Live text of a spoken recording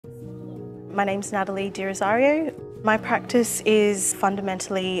My name's Natalie de Rozario. My practice is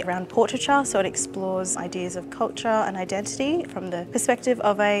fundamentally around portraiture, so it explores ideas of culture and identity from the perspective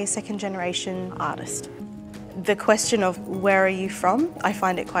of a second-generation artist. The question of where are you from, I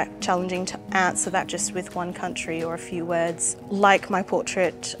find it quite challenging to answer that just with one country or a few words. Like my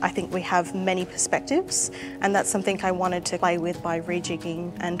portrait, I think we have many perspectives, and that's something I wanted to play with by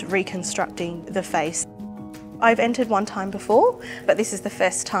rejigging and reconstructing the face. I've entered one time before, but this is the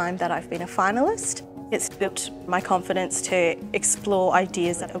first time that I've been a finalist. It's built my confidence to explore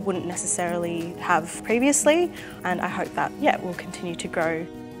ideas that I wouldn't necessarily have previously, and I hope that, will continue to grow.